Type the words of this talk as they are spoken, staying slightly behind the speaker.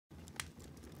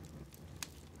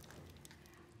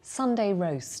Sunday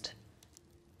roast.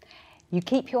 You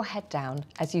keep your head down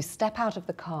as you step out of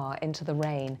the car into the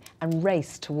rain and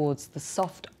race towards the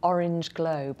soft orange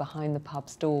glow behind the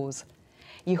pub's doors.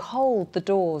 You hold the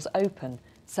doors open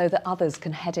so that others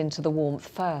can head into the warmth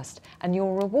first, and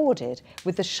you're rewarded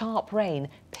with the sharp rain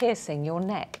piercing your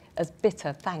neck as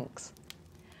bitter thanks.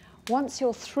 Once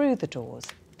you're through the doors,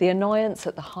 the annoyance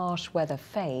at the harsh weather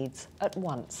fades at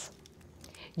once.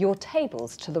 Your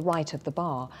table's to the right of the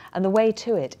bar, and the way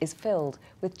to it is filled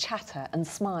with chatter and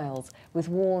smiles, with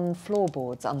worn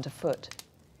floorboards underfoot.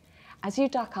 As you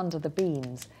duck under the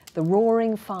beams, the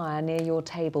roaring fire near your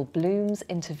table blooms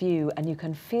into view, and you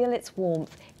can feel its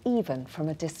warmth even from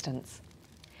a distance.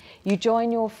 You join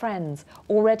your friends,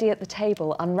 already at the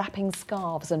table, unwrapping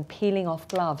scarves and peeling off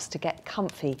gloves to get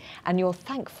comfy, and you're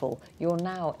thankful you're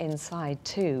now inside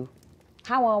too.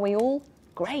 How are we all?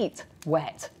 Great.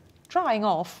 Wet. Drying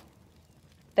off.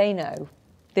 They know.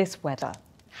 This weather.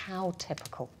 How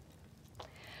typical.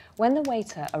 When the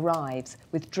waiter arrives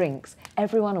with drinks,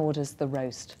 everyone orders the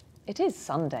roast. It is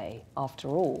Sunday, after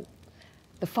all.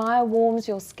 The fire warms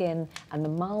your skin and the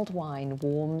mild wine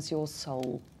warms your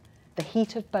soul. The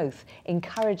heat of both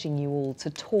encouraging you all to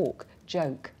talk,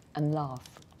 joke and laugh.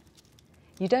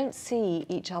 You don't see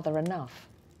each other enough.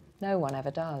 No one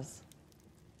ever does.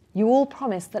 You all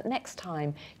promise that next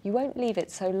time you won't leave it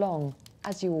so long,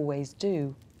 as you always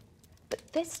do. But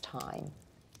this time,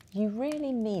 you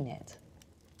really mean it.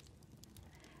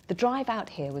 The drive out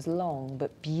here was long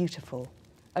but beautiful,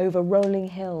 over rolling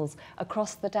hills,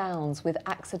 across the downs with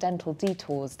accidental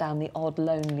detours down the odd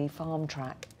lonely farm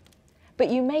track. But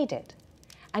you made it,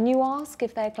 and you ask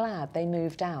if they're glad they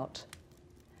moved out.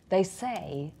 They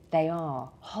say they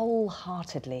are,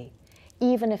 wholeheartedly,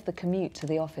 even if the commute to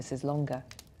the office is longer.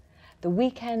 The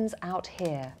weekends out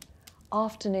here,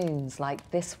 afternoons like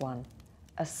this one,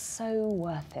 are so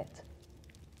worth it.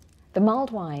 The mulled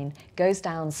wine goes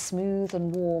down smooth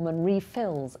and warm and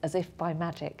refills as if by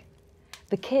magic.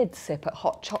 The kids sip at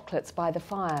hot chocolates by the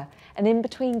fire, and in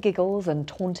between giggles and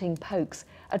taunting pokes,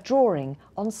 a drawing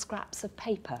on scraps of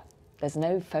paper. There's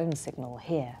no phone signal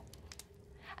here.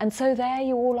 And so there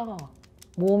you all are,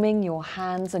 warming your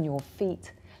hands and your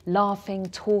feet, laughing,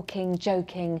 talking,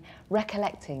 joking,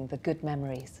 recollecting the good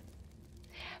memories.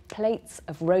 Plates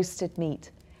of roasted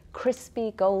meat,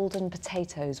 crispy golden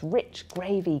potatoes, rich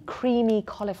gravy, creamy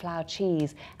cauliflower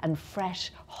cheese, and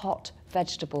fresh, hot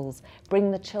vegetables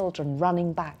bring the children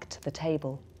running back to the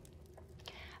table.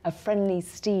 A friendly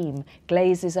steam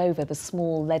glazes over the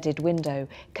small leaded window,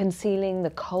 concealing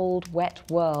the cold, wet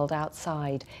world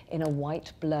outside in a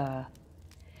white blur.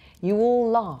 You all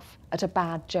laugh at a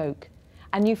bad joke,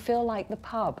 and you feel like the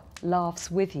pub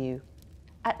laughs with you.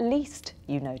 At least,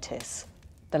 you notice,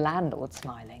 the landlord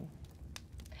smiling.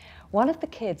 One of the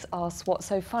kids asks what's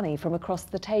so funny from across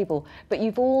the table, but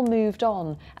you've all moved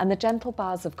on, and the gentle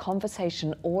buzz of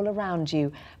conversation all around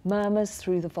you murmurs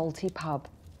through the vaulty pub.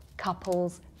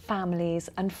 Couples, families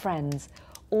and friends,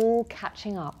 all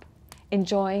catching up,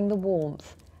 enjoying the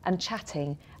warmth and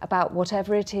chatting about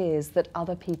whatever it is that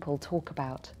other people talk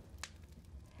about.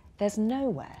 There's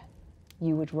nowhere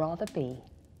you would rather be.